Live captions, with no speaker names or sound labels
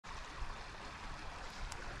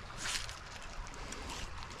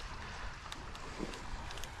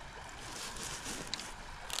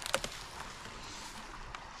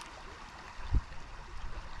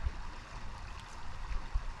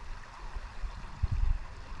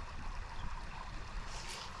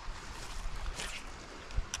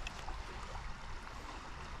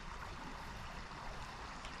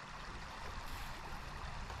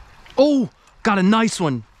Oh, got a nice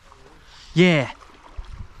one. Yeah.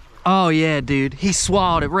 Oh yeah, dude. He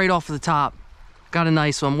swallowed it right off the top. Got a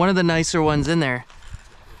nice one. One of the nicer ones in there.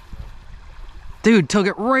 Dude, took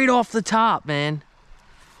it right off the top, man.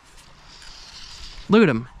 Look at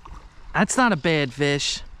him. That's not a bad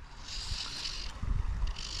fish.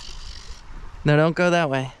 No, don't go that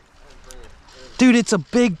way. Dude, it's a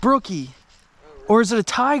big brookie. Or is it a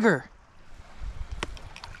tiger?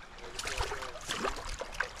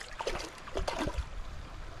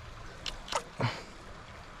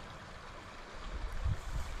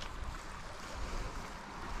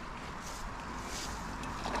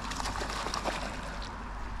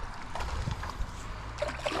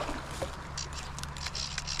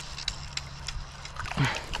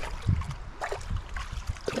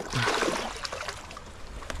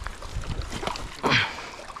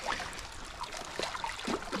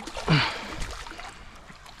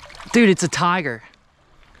 Dude, it's a tiger.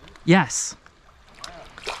 Yes.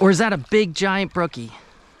 Or is that a big giant brookie?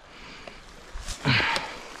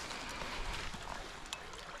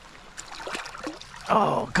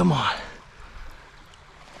 Oh, come on.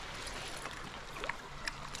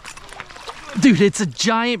 Dude, it's a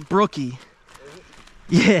giant brookie.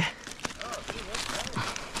 Yeah.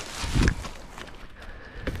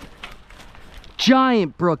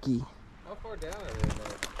 Giant brookie. How far down are they,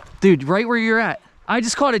 though? Dude, right where you're at. I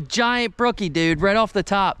just caught a giant brookie, dude, right off the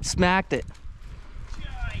top. Smacked it.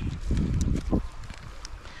 Giant.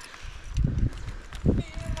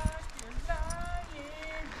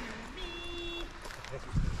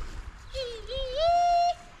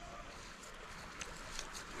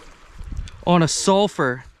 On a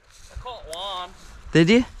sulfur. I caught one. Did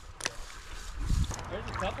you? There's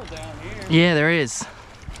a couple down here. Yeah, there is.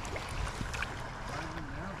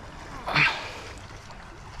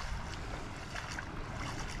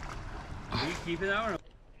 Will you keep it out?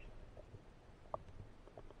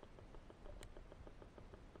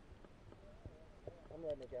 I'm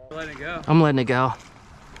letting it go. Letting it go. I'm letting it go.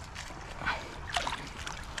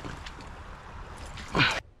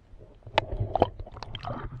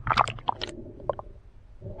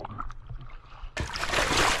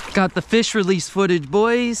 Got the fish release footage,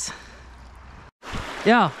 boys.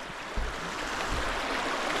 Yeah.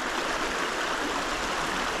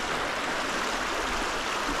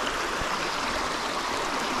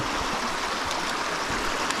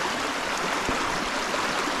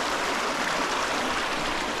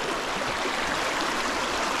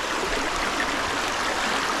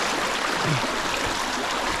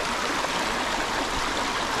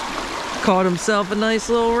 Caught himself a nice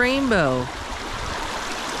little rainbow.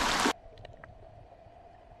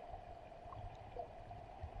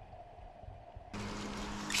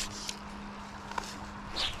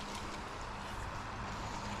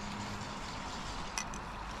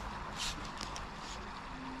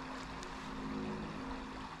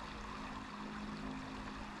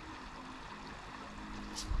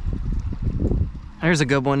 There's a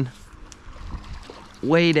good one.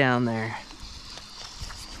 Way down there.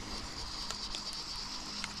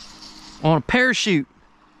 On a parachute.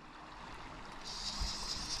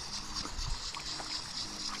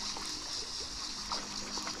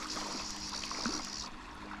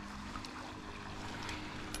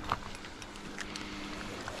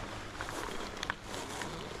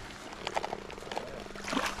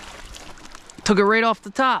 Took it right off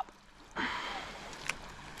the top.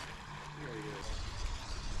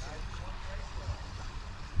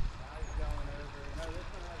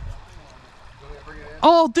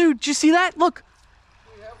 Oh, dude, did you see that? Look.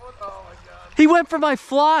 Oh my God. He went for my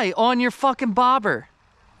fly on your fucking bobber.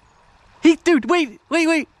 Dude, wait.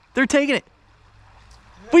 They're taking it.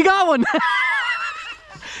 We got one.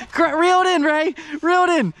 Reel it in, Ray. Reel it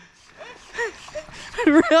in.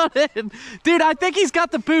 Reel it in. Dude, I think he's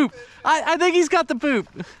got the poop. I think he's got the poop.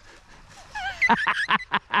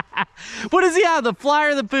 What does he have, the fly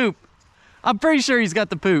or the poop? I'm pretty sure he's got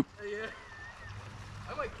the poop. Yeah.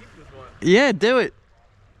 I might keep this one. Yeah, do it.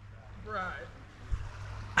 Right.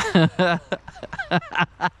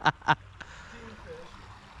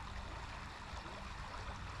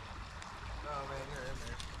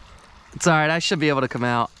 It's all right, I should be able to come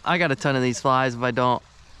out. I got a ton of these flies if I don't.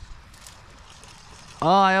 Oh,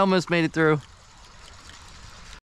 I almost made it through.